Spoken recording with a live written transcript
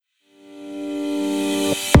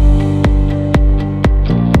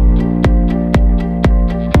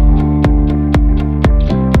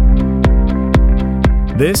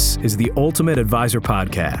is the Ultimate Advisor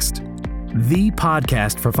Podcast, the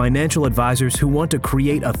podcast for financial advisors who want to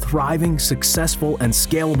create a thriving, successful, and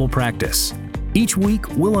scalable practice. Each week,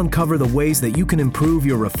 we'll uncover the ways that you can improve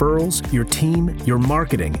your referrals, your team, your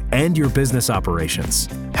marketing, and your business operations,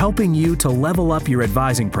 helping you to level up your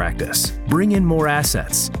advising practice, bring in more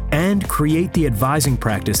assets, and create the advising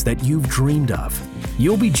practice that you've dreamed of.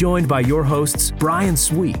 You'll be joined by your hosts, Brian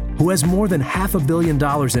Sweet, who has more than $500 million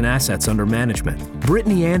in assets under management,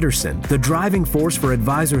 Brittany Anderson, the driving force for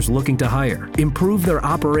advisors looking to hire, improve their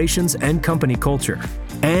operations and company culture,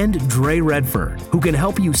 and Dre Redfern, who can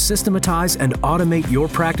help you systematize and automate your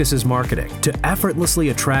practice's marketing to effortlessly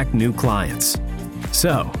attract new clients.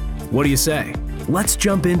 So, what do you say? Let's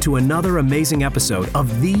jump into another amazing episode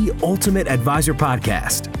of the Ultimate Advisor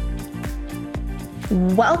Podcast.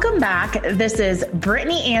 Welcome back. This is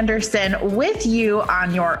Brittany Anderson with you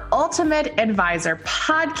on your Ultimate Advisor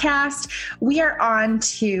Podcast. We are on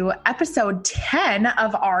to episode 10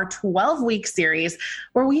 of our 12-week series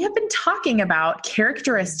where we have been talking about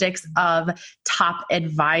characteristics of top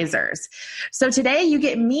advisors. So today you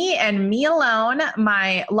get me and me alone.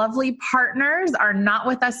 My lovely partners are not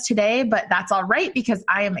with us today, but that's all right because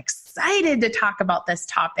I am excited to talk about this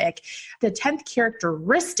topic. The 10th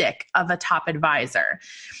characteristic of a top advisor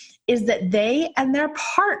is that they and their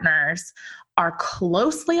partners are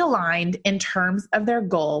closely aligned in terms of their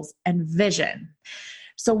goals and vision.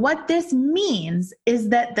 So what this means is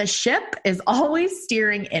that the ship is always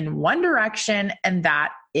steering in one direction, and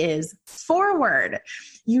that is forward.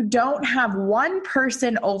 You don't have one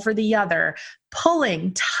person over the other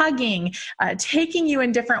pulling, tugging, taking you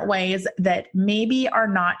in different ways that maybe are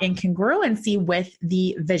not in congruency with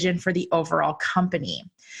the vision for the overall company.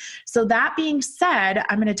 So that being said,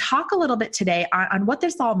 I'm going to talk a little bit today on what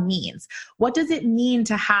this all means. What does it mean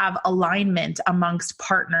to have alignment amongst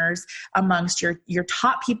partners, amongst your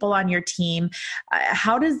top people on your team?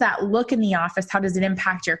 How does that look in the office? How does it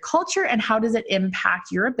impact your culture? And how does it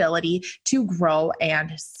impact your ability to grow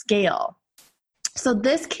and scale? So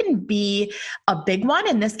this can be a big one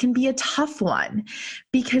and this can be a tough one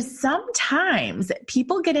because sometimes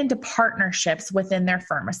people get into partnerships within their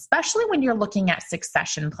firm, especially when you're looking at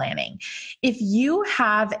succession planning. If you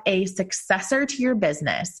have a successor to your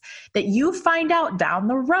business that you find out down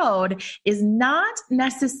the road is not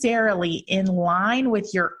necessarily in line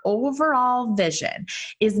with your overall vision,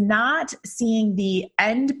 is not seeing the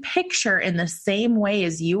end picture in the same way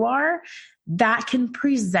as you are, that can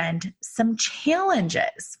present some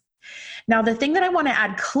challenges. Now, the thing that I want to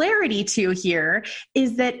add clarity to here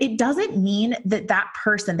is that it doesn't mean that that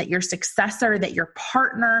person, that your successor, that your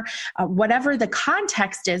partner, whatever the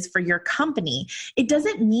context is for your company, it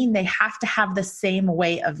doesn't mean they have to have the same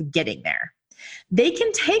way of getting there. They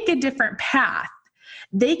can take a different path.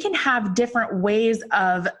 They can have different ways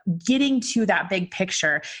of getting to that big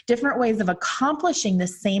picture, different ways of accomplishing the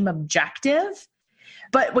same objective.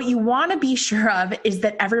 But what you want to be sure of is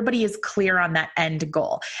that everybody is clear on that end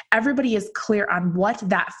goal. Everybody is clear on what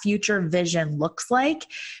that future vision looks like,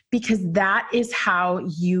 because that is how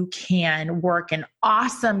you can work an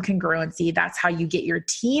awesome congruency. That's how you get your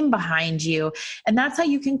team behind you. And that's how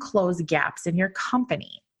you can close gaps in your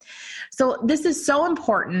company. So this is so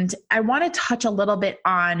important. I want to touch a little bit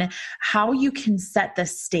on how you can set the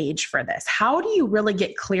stage for this. How do you really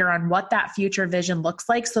get clear on what that future vision looks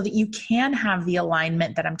like so that you can have the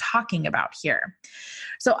alignment that I'm talking about here?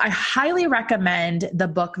 So I highly recommend the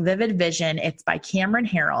book Vivid Vision. It's by Cameron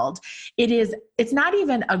Herold. It's not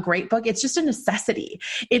even a great book. It's just a necessity.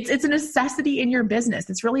 It's a necessity in your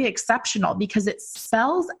business. It's really exceptional because it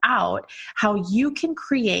spells out how you can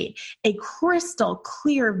create a crystal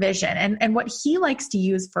clear vision. And what he likes to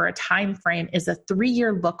use for a time frame is a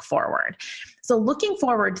 3-year look forward. So looking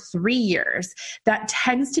forward 3 years, that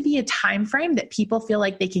tends to be a time frame that people feel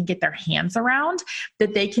like they can get their hands around,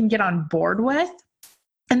 that they can get on board with.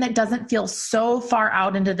 And that doesn't feel so far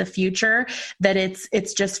out into the future that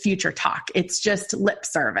it's just future talk. It's just lip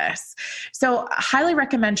service. So I highly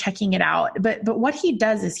recommend checking it out. But what he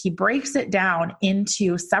does is he breaks it down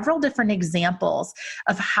into several different examples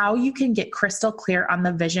of how you can get crystal clear on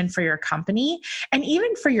the vision for your company and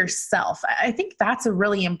even for yourself. I think that's a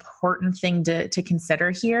really important thing to consider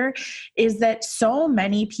here is that so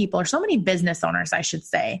many people, or so many business owners, I should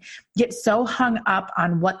say, get so hung up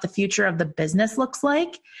on what the future of the business looks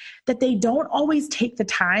like that they don't always take the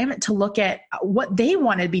time to look at what they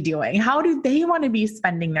want to be doing. How do they want to be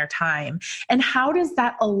spending their time? And how does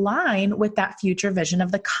that align with that future vision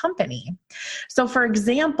of the company? So for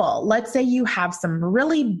example, let's say you have some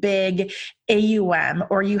really big AUM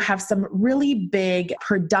or you have some really big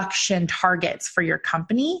production targets for your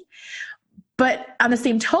company. But on the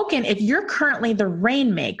same token, if you're currently the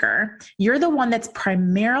rainmaker, you're the one that's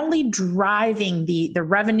primarily driving the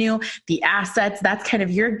revenue, the assets, that's kind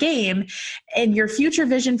of your game and your future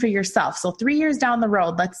vision for yourself. So 3 years down the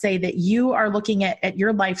road, let's say that you are looking at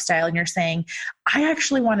your lifestyle and you're saying, I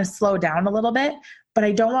actually want to slow down a little bit, but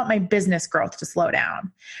I don't want my business growth to slow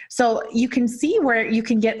down. So you can see where you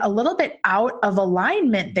can get a little bit out of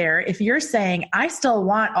alignment there. If you're saying, I still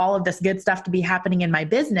want all of this good stuff to be happening in my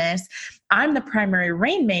business, I'm the primary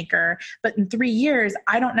rainmaker, but in 3 years,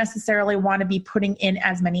 I don't necessarily want to be putting in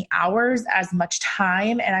as many hours, as much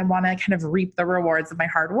time, and I want to kind of reap the rewards of my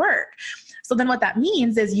hard work. So then what that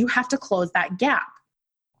means is you have to close that gap.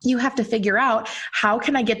 You have to figure out, how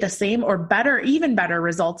can I get the same or better, even better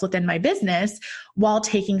results within my business while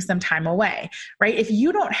taking some time away, right? If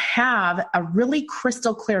you don't have a really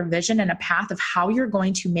crystal clear vision and a path of how you're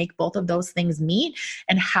going to make both of those things meet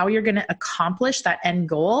and how you're going to accomplish that end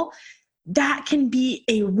goal, that can be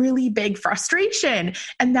a really big frustration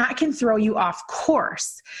and that can throw you off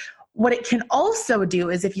course. What it can also do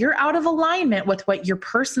is if you're out of alignment with what your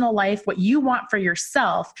personal life, what you want for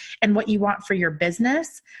yourself and what you want for your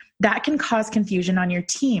business, that can cause confusion on your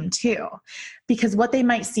team too. Because what they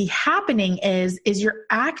might see happening is you're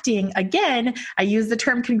acting, again, I use the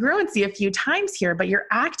term congruency a few times here, but you're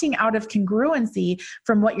acting out of congruency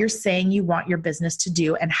from what you're saying you want your business to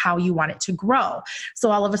do and how you want it to grow.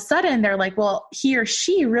 So all of a sudden they're like, well, he or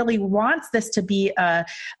she really wants this to be a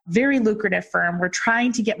very lucrative firm. We're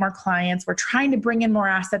trying to get more clients. We're trying to bring in more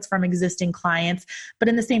assets from existing clients. But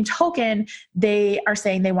in the same token, they are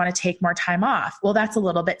saying they want to take more time off. Well, that's a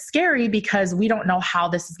little bit scary because we don't know how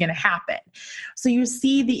this is going to happen. So you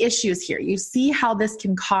see the issues here. You see how this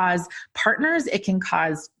can cause partners, it can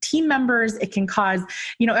cause team members, it can cause,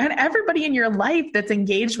 and everybody in your life that's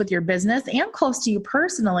engaged with your business and close to you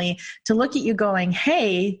personally to look at you going,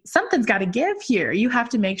 hey, something's got to give here. You have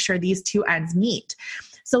to make sure these two ends meet.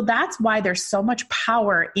 So that's why there's so much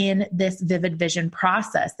power in this vivid vision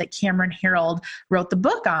process that Cameron Herold wrote the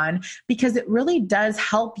book on, because it really does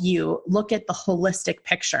help you look at the holistic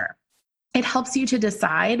picture. It helps you to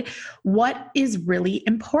decide what is really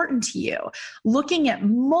important to you, looking at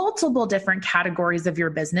multiple different categories of your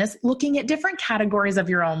business, looking at different categories of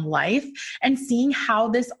your own life, and seeing how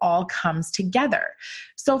this all comes together.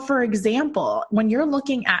 So for example, when you're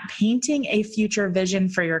looking at painting a future vision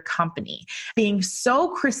for your company, being so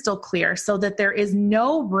crystal clear so that there is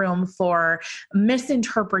no room for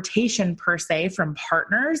misinterpretation per se from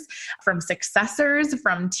partners, from successors,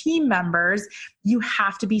 from team members, you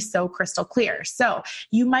have to be so crystal clear. So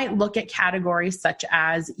you might look at categories such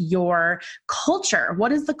as your culture. What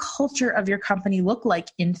does the culture of your company look like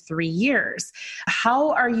in 3 years?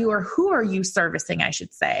 How are you, or who are you servicing, I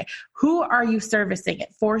should say? Who are you servicing?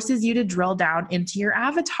 It forces you to drill down into your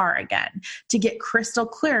avatar again to get crystal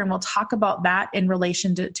clear. And we'll talk about that in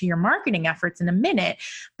relation to your marketing efforts in a minute.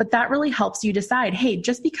 But that really helps you decide, hey,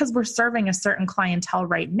 just because we're serving a certain clientele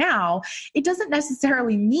right now, it doesn't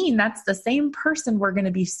necessarily mean that's the same person we're going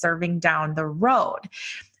to be serving down the road.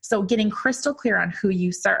 So getting crystal clear on who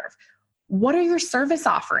you serve. What are your service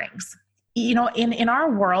offerings? In our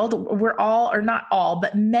world, we're all, or not all,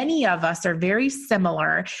 but many of us are very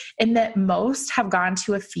similar in that most have gone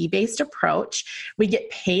to a fee-based approach. We get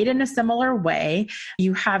paid in a similar way.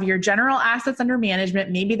 You have your general assets under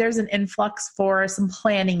management. Maybe there's an influx for some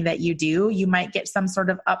planning that you do. You might get some sort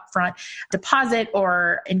of upfront deposit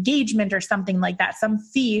or engagement or something like that, some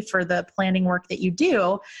fee for the planning work that you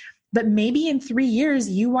do. But maybe in 3 years,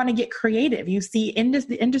 you want to get creative. You see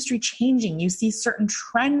the industry changing. You see certain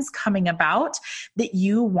trends coming about that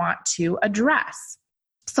you want to address.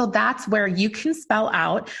 So that's where you can spell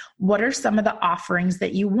out what are some of the offerings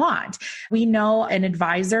that you want. We know an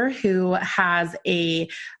advisor who has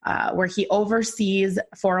where he oversees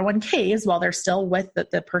 401ks while they're still with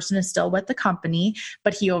the person is still with the company,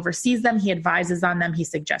 but he oversees them, he advises on them, he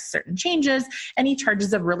suggests certain changes, and he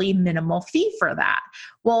charges a really minimal fee for that.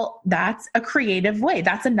 Well, that's a creative way.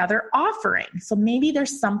 That's another offering. So maybe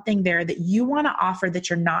there's something there that you want to offer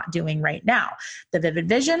that you're not doing right now. The Vivid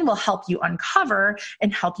Vision will help you uncover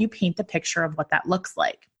and help you paint the picture of what that looks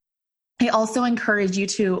like. I also encourage you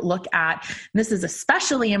to look at, and this is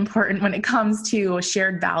especially important when it comes to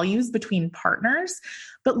shared values between partners,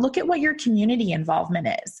 but look at what your community involvement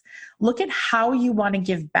is. Look at how you want to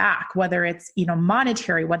give back, whether it's,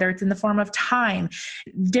 monetary, whether it's in the form of time.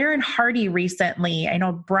 Darren Hardy recently, I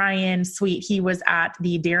know Brian Sweet, he was at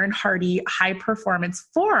the Darren Hardy High Performance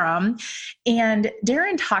Forum, and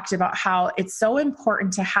Darren talked about how it's so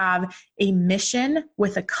important to have a mission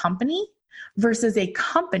with a company versus a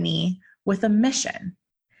company with a mission.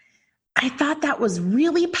 I thought that was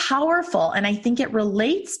really powerful. And I think it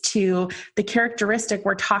relates to the characteristic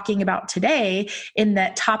we're talking about today, in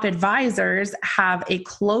that top advisors have a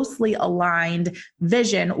closely aligned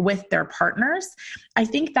vision with their partners. I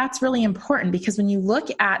think that's really important, because when you look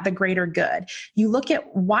at the greater good, you look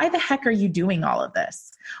at, why the heck are you doing all of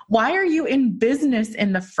this? Why are you in business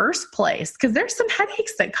in the first place? Because there's some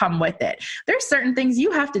headaches that come with it. There's certain things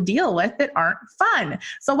you have to deal with that aren't fun.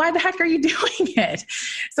 So why the heck are you doing it?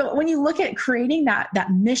 So when you look at creating that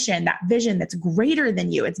mission, that vision that's greater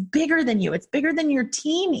than you, it's bigger than you, it's bigger than your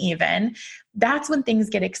team even, that's when things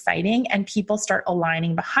get exciting and people start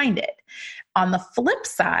aligning behind it. On the flip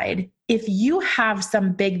side, if you have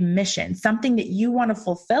some big mission, something that you want to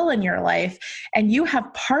fulfill in your life, and you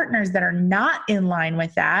have partners that are not in line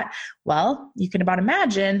with that, well, you can about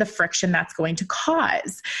imagine the friction that's going to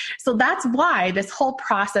cause. So that's why this whole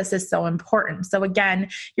process is so important. So again,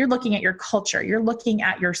 you're looking at your culture, you're looking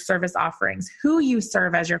at your service offerings, who you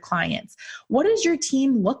serve as your clients. What does your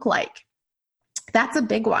team look like? That's a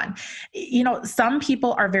big one. Some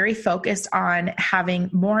people are very focused on having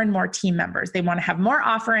more and more team members. They want to have more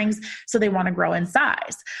offerings, so they want to grow in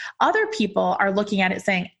size. Other people are looking at it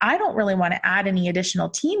saying, I don't really want to add any additional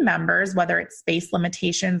team members, whether it's space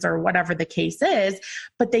limitations or whatever the case is,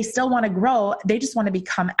 but they still want to grow. They just want to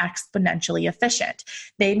become exponentially efficient.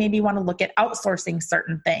 They maybe want to look at outsourcing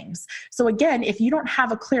certain things. So again, if you don't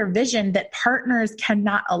have a clear vision that partners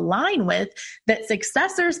cannot align with, that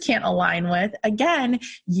successors can't align with, again,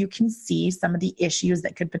 you can see some of the issues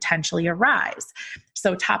that could potentially arise.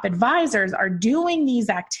 So top advisors are doing these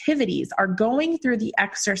activities, are going through the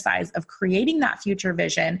exercise of creating that future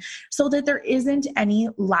vision so that there isn't any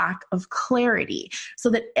lack of clarity, so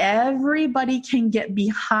that everybody can get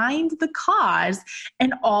behind the cause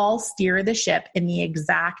and all steer the ship in the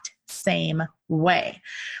exact same way.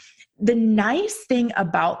 The nice thing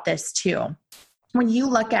about this too, when you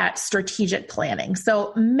look at strategic planning,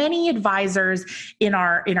 so many advisors in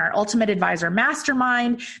our Ultimate Advisor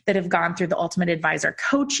Mastermind that have gone through the Ultimate Advisor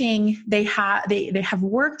coaching, they have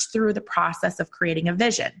worked through the process of creating a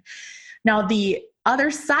vision. Now, the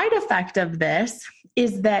other side effect of this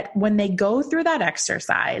is that when they go through that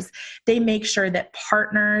exercise, they make sure that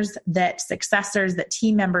partners, that successors, that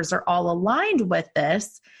team members are all aligned with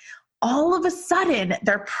this. All of a sudden,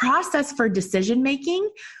 their process for decision making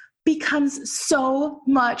becomes so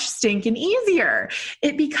much stinking easier.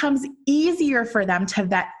 It becomes easier for them to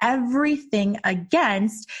vet everything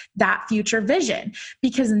against that future vision,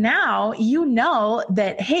 because now you know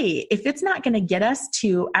that, hey, if it's not going to get us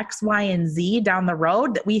to X, Y, and Z down the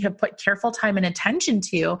road that we have put careful time and attention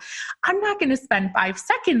to, I'm not going to spend 5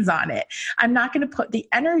 seconds on it. I'm not going to put the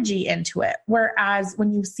energy into it. Whereas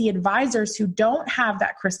when you see advisors who don't have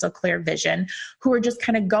that crystal clear vision, who are just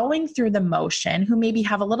kind of going through the motion, who maybe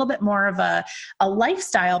have a little bit more of a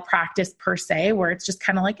lifestyle practice per se, where it's just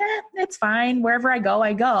kind of like, it's fine. Wherever I go,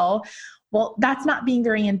 I go. Well, that's not being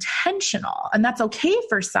very intentional, and that's okay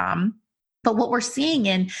for some. But what we're seeing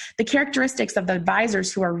in the characteristics of the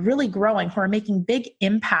advisors who are really growing, who are making big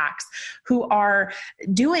impacts, who are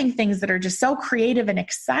doing things that are just so creative and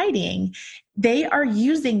exciting, they are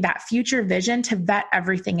using that future vision to vet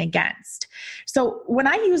everything against. So when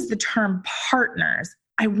I use the term partners,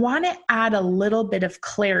 I want to add a little bit of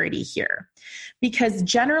clarity here, because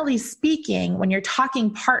generally speaking, when you're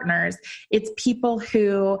talking partners, it's people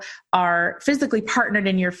who are physically partnered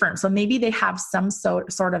in your firm. So maybe they have some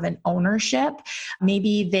sort of an ownership.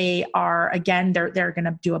 Maybe they are, again, they're going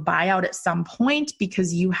to do a buyout at some point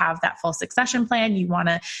because you have that full succession plan. You want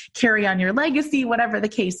to carry on your legacy, whatever the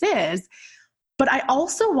case is. But I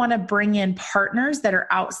also want to bring in partners that are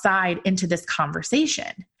outside into this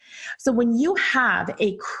conversation. So when you have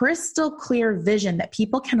a crystal clear vision that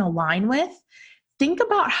people can align with, think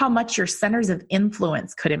about how much your centers of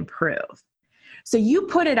influence could improve. So you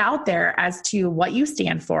put it out there as to what you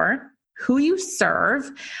stand for, who you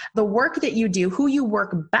serve, the work that you do, who you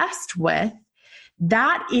work best with.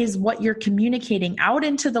 That is what you're communicating out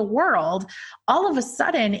into the world. All of a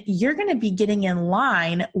sudden, you're going to be getting in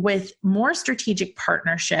line with more strategic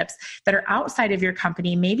partnerships that are outside of your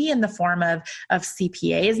company, maybe in the form of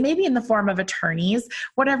CPAs, maybe in the form of attorneys,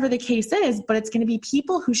 whatever the case is, but it's going to be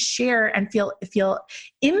people who share and feel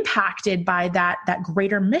impacted by that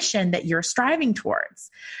greater mission that you're striving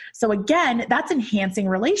towards. So again, that's enhancing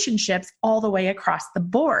relationships all the way across the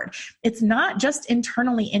board. It's not just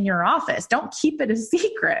internally in your office. Don't keep it a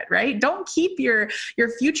secret, right? Don't keep your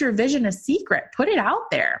future vision a secret. Put it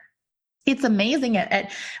out there. It's amazing.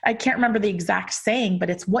 I can't remember the exact saying,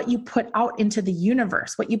 but it's what you put out into the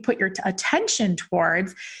universe, what you put your attention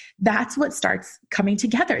towards. That's what starts coming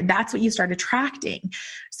together. That's what you start attracting.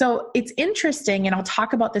 So it's interesting, and I'll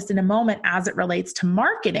talk about this in a moment as it relates to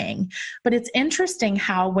marketing, but it's interesting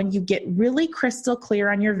how when you get really crystal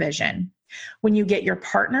clear on your vision, when you get your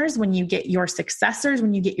partners, when you get your successors,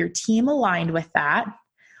 when you get your team aligned with that,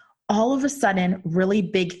 all of a sudden, really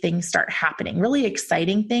big things start happening, really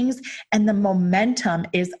exciting things, and the momentum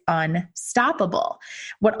is unstoppable.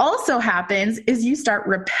 What also happens is you start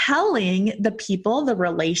repelling the people, the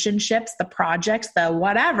relationships, the projects, the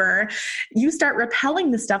whatever. You start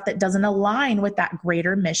repelling the stuff that doesn't align with that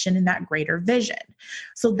greater mission and that greater vision.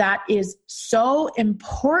 So that is so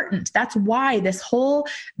important. That's why this whole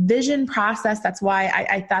vision process, that's why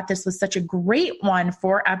I thought this was such a great one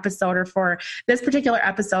for this particular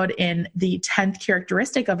episode in the 10th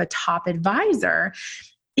characteristic of a top advisor,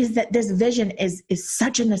 is that this vision is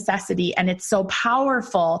such a necessity, and it's so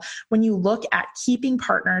powerful when you look at keeping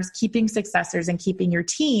partners, keeping successors, and keeping your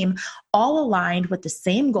team all aligned with the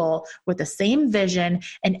same goal, with the same vision,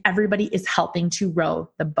 and everybody is helping to row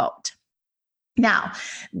the boat. Now,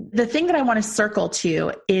 the thing that I want to circle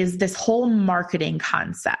to is this whole marketing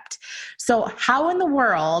concept. So how in the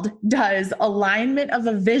world does alignment of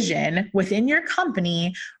a vision within your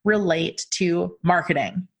company relate to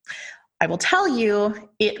marketing? I will tell you,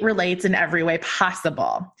 it relates in every way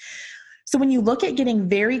possible. So when you look at getting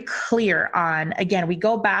very clear on, again, we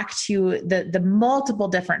go back to the multiple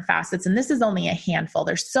different facets, and this is only a handful.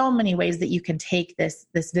 There's so many ways that you can take this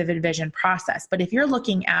vivid vision process. But if you're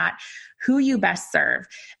looking at who you best serve,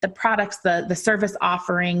 the products, the service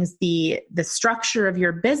offerings, the structure of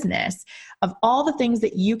your business, of all the things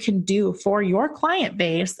that you can do for your client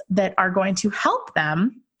base that are going to help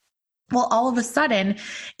them, well, all of a sudden,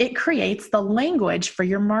 it creates the language for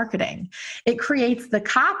your marketing. It creates the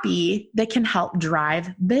copy that can help drive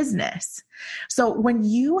business. So when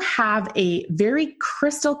you have a very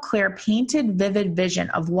crystal clear, painted, vivid vision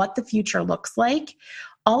of what the future looks like,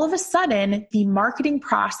 all of a sudden, the marketing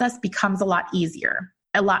process becomes a lot easier,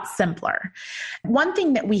 a lot simpler. One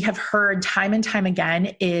thing that we have heard time and time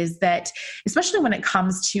again is that, especially when it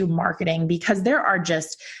comes to marketing, because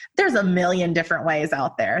there's a million different ways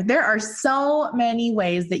out there. There are so many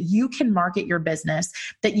ways that you can market your business,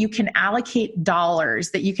 that you can allocate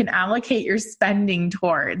dollars, that you can allocate your spending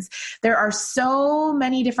towards. There are so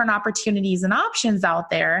many different opportunities and options out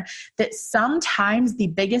there that sometimes the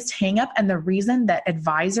biggest hangup, and the reason that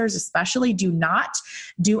advisors especially do not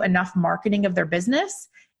do enough marketing of their business,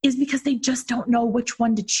 is because they just don't know which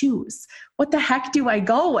one to choose. What the heck do I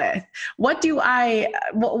go with? How do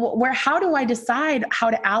I decide how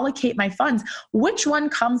to allocate my funds? Which one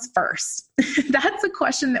comes first? That's a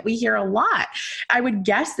question that we hear a lot. I would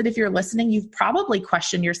guess that if you're listening, you've probably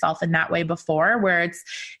questioned yourself in that way before, where it's,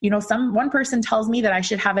 one person tells me that I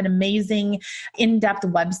should have an amazing in-depth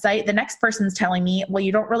website. The next person's telling me, well,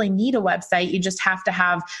 you don't really need a website. You just have to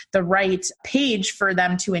have the right page for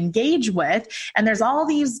them to engage with. And there's all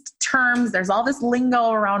these terms, there's all this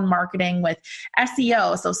lingo around marketing with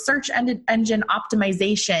SEO, so search engine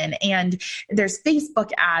optimization, and there's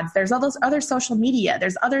Facebook ads, there's all those other social media,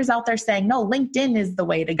 there's others out there saying, no, LinkedIn is the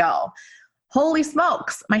way to go. Holy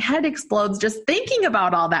smokes, my head explodes just thinking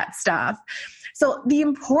about all that stuff. So the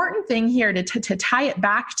important thing here to tie it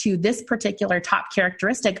back to this particular top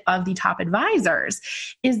characteristic of the top advisors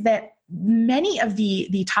is that many of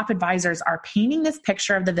the top advisors are painting this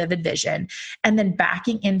picture of the vivid vision and then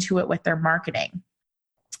backing into it with their marketing.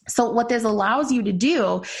 So what this allows you to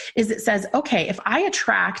do is it says, okay, if I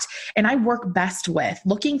attract and I work best with,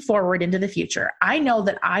 looking forward into the future, I know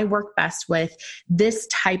that I work best with this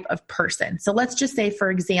type of person. So let's just say, for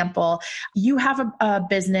example, you have a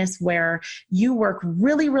business where you work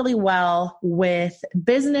really, really well with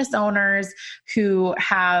business owners who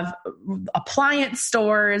have appliance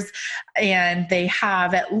stores, and they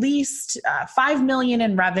have at least 5 million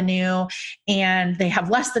in revenue, and they have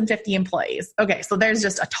less than 50 employees. Okay, so there's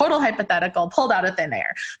just a total hypothetical pulled out of thin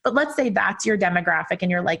air. But let's say that's your demographic and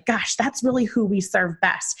you're like, gosh, that's really who we serve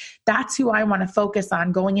best. That's who I want to focus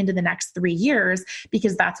on going into the next 3 years,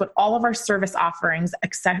 because that's what all of our service offerings,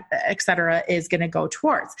 et cetera, is going to go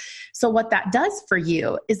towards. So what that does for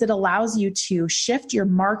you is it allows you to shift your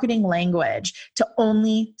marketing language to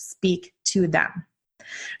only speak to them.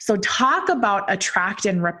 So talk about attract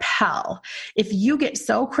and repel. If you get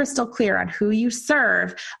so crystal clear on who you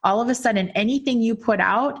serve, all of a sudden, anything you put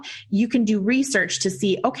out, you can do research to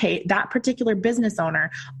see, okay, that particular business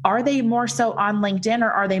owner, are they more so on LinkedIn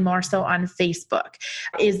or are they more so on Facebook?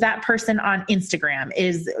 Is that person on Instagram?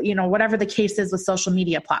 Is, whatever the case is with social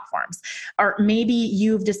media platforms. Or maybe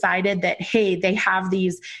you've decided that, hey, they have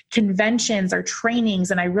these conventions or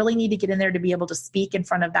trainings and I really need to get in there to be able to speak in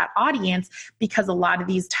front of that audience because a lot of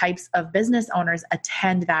these types of business owners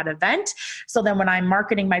attend that event. So then when I'm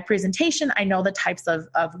marketing my presentation, I know the types of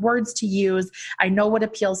words to use. I know what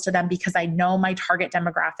appeals to them because I know my target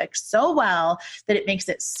demographic so well that it makes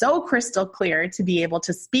it so crystal clear to be able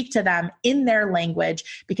to speak to them in their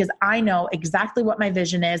language because I know exactly what my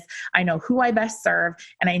vision is. I know who I best serve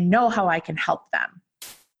and I know how I can help them.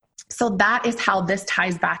 So that is how this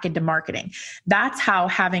ties back into marketing. That's how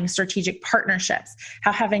having strategic partnerships,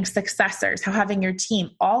 how having successors, how having your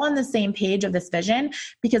team all on the same page of this vision,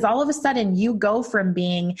 because all of a sudden you go from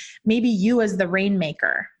being maybe you as the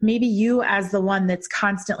rainmaker, maybe you as the one that's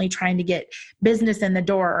constantly trying to get business in the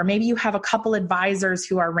door, or maybe you have a couple advisors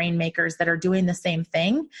who are rainmakers that are doing the same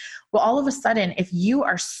thing. Well, all of a sudden, if you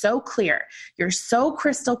are so clear, you're so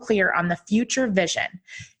crystal clear on the future vision,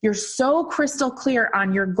 you're so crystal clear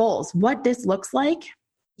on your goals, what this looks like,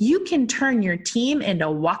 you can turn your team into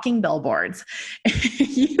walking billboards.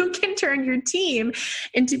 You can turn your team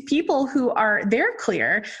into people who they're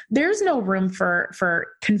clear. There's no room for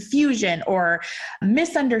confusion or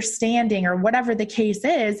misunderstanding or whatever the case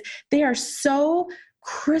is. They are so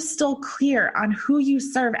crystal clear on who you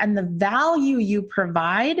serve and the value you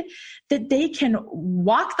provide that they can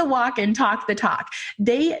walk the walk and talk the talk.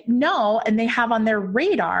 They know and they have on their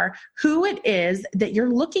radar who it is that you're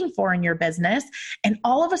looking for in your business. And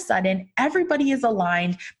all of a sudden, everybody is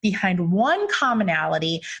aligned behind one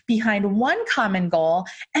commonality, behind one common goal.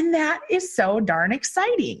 And that is so darn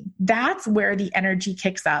exciting. That's where the energy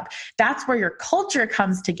kicks up. That's where your culture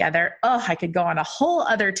comes together. Oh, I could go on a whole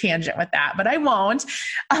other tangent with that, but I won't.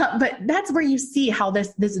 But that's where you see how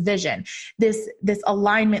this vision, this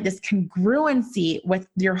alignment, this congruency with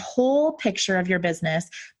your whole picture of your business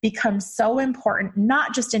becomes so important,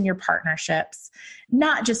 not just in your partnerships,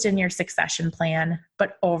 not just in your succession plan,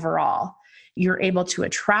 but overall. You're able to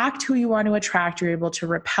attract who you want to attract. You're able to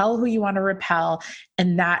repel who you want to repel.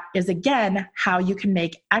 And that is, again, how you can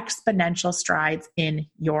make exponential strides in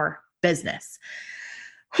your business.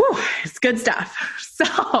 Whew, it's good stuff.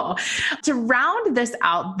 So to round this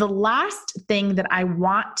out, the last thing that I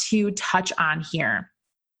want to touch on here,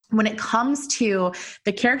 when it comes to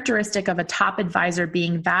the characteristic of a top advisor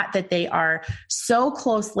being that they are so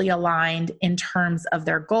closely aligned in terms of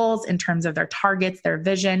their goals, in terms of their targets, their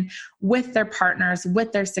vision, with their partners,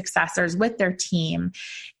 with their successors, with their team,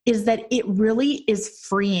 is that it really is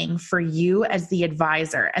freeing for you as the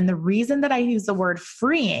advisor. And the reason that I use the word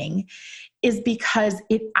freeing is because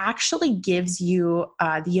it actually gives you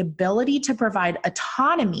the ability to provide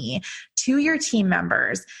autonomy to your team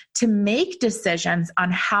members to make decisions on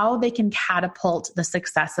how they can catapult the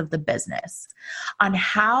success of the business, on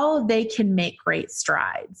how they can make great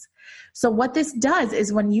strides. So what this does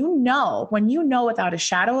is when you know without a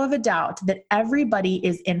shadow of a doubt that everybody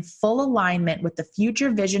is in full alignment with the future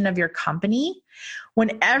vision of your company,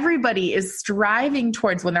 when everybody is striving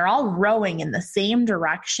towards, when they're all rowing in the same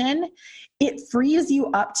direction, it frees you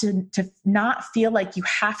up to not feel like you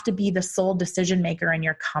have to be the sole decision maker in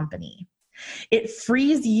your company. It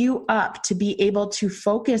frees you up to be able to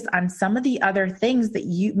focus on some of the other things that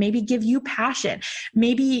you maybe give you passion.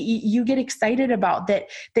 Maybe you get excited about that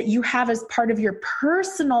you have as part of your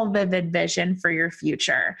personal vivid vision for your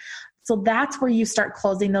future. So that's where you start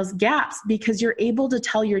closing those gaps because you're able to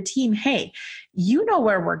tell your team, hey, you know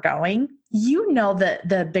where we're going. You know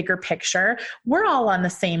the bigger picture. We're all on the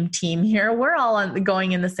same team here. We're all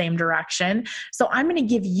going in the same direction. So I'm going to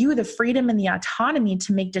give you the freedom and the autonomy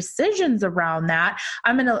to make decisions around that.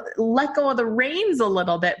 I'm going to let go of the reins a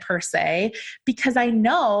little bit per se, because I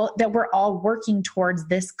know that we're all working towards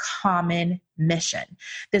this common mission,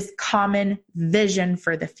 this common vision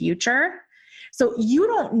for the future. So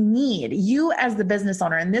you as the business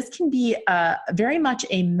owner, and this can be very much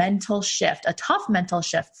a mental shift, a tough mental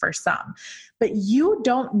shift for some, but you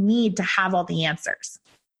don't need to have all the answers.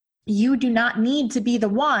 You do not need to be the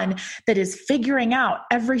one that is figuring out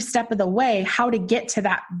every step of the way how to get to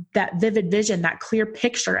that vivid vision, that clear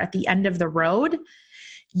picture at the end of the road.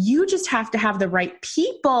 You just have to have the right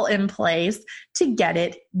people in place to get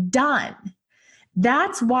it done.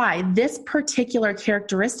 That's why this particular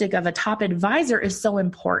characteristic of a top advisor is so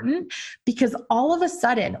important, because all of a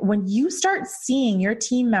sudden, when you start seeing your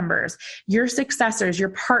team members, your successors, your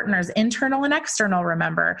partners, internal and external,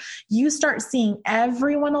 remember, you start seeing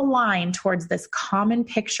everyone align towards this common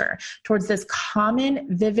picture, towards this common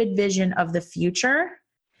vivid vision of the future.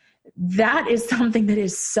 That is something that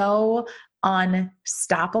is so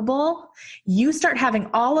unstoppable. You start having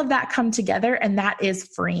all of that come together, and that is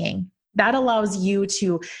freeing. That allows you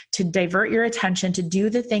to divert your attention to do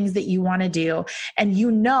the things that you want to do. And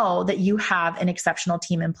you know that you have an exceptional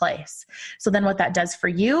team in place. So then what that does for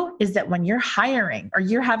you is that when you're hiring, or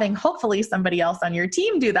you're having hopefully somebody else on your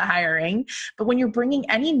team do the hiring, but when you're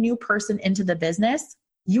bringing any new person into the business,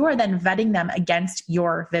 you are then vetting them against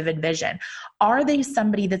your vivid vision. Are they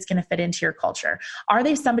somebody that's going to fit into your culture? Are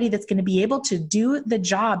they somebody that's going to be able to do the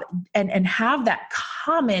job and have that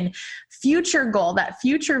common future goal, that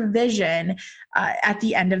future vision at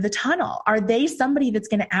the end of the tunnel? Are they somebody that's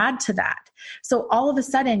going to add to that? So all of a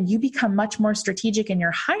sudden you become much more strategic in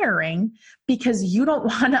your hiring, because you don't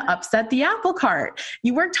want to upset the apple cart.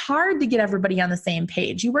 You worked hard to get everybody on the same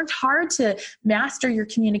page. You worked hard to master your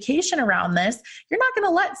communication around this. You're not going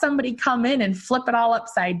to let somebody come in and flip it all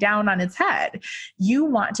upside down on its head. You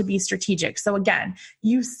want to be strategic. So again,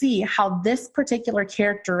 you see how this particular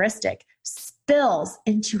characteristic spills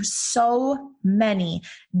into so many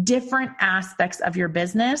different aspects of your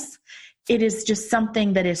business. It is just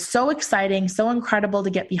something that is so exciting, so incredible to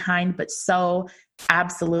get behind, but so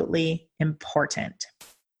absolutely important.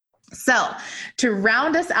 So to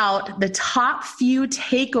round us out, the top few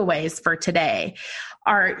takeaways for today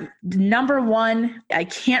are: number one, I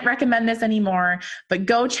can't recommend this anymore, but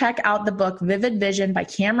go check out the book Vivid Vision by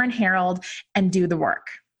Cameron Herold and do the work.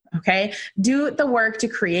 Okay. Do the work to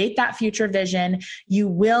create that future vision. You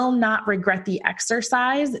will not regret the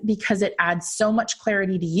exercise, because it adds so much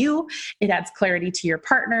clarity to you. It adds clarity to your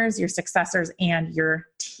partners, your successors, and your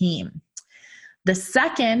team. The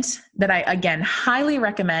second that I, again, highly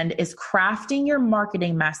recommend is crafting your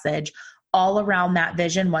marketing message all around that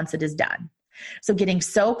vision once it is done. So getting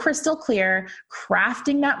so crystal clear,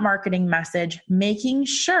 crafting that marketing message, making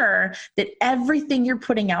sure that everything you're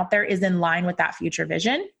putting out there is in line with that future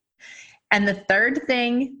vision. And the third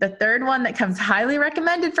one that comes highly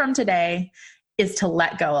recommended from today is to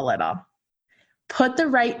let go a little. Put the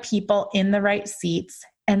right people in the right seats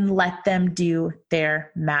and let them do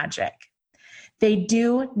their magic. They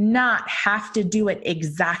do not have to do it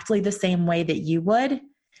exactly the same way that you would.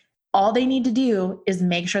 All they need to do is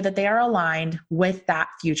make sure that they are aligned with that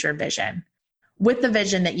future vision, with the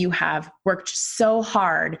vision that you have worked so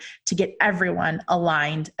hard to get everyone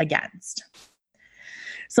aligned against.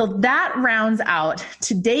 So that rounds out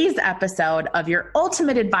today's episode of your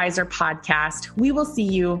Ultimate Advisor podcast. We will see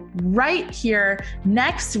you right here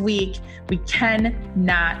next week. We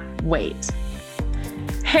cannot wait.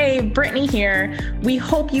 Hey, Brittany here. We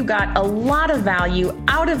hope you got a lot of value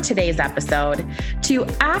out of today's episode. To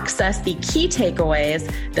access the key takeaways,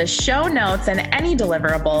 the show notes, and any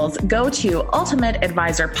deliverables, go to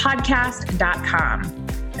ultimateadvisorpodcast.com.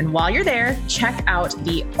 And while you're there, check out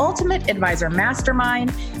the Ultimate Advisor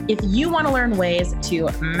Mastermind if you want to learn ways to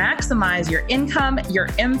maximize your income, your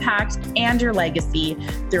impact, and your legacy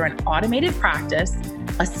through an automated practice,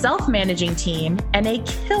 a self-managing team, and a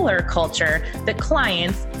killer culture that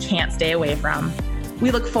clients can't stay away from. We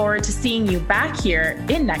look forward to seeing you back here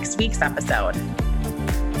in next week's episode.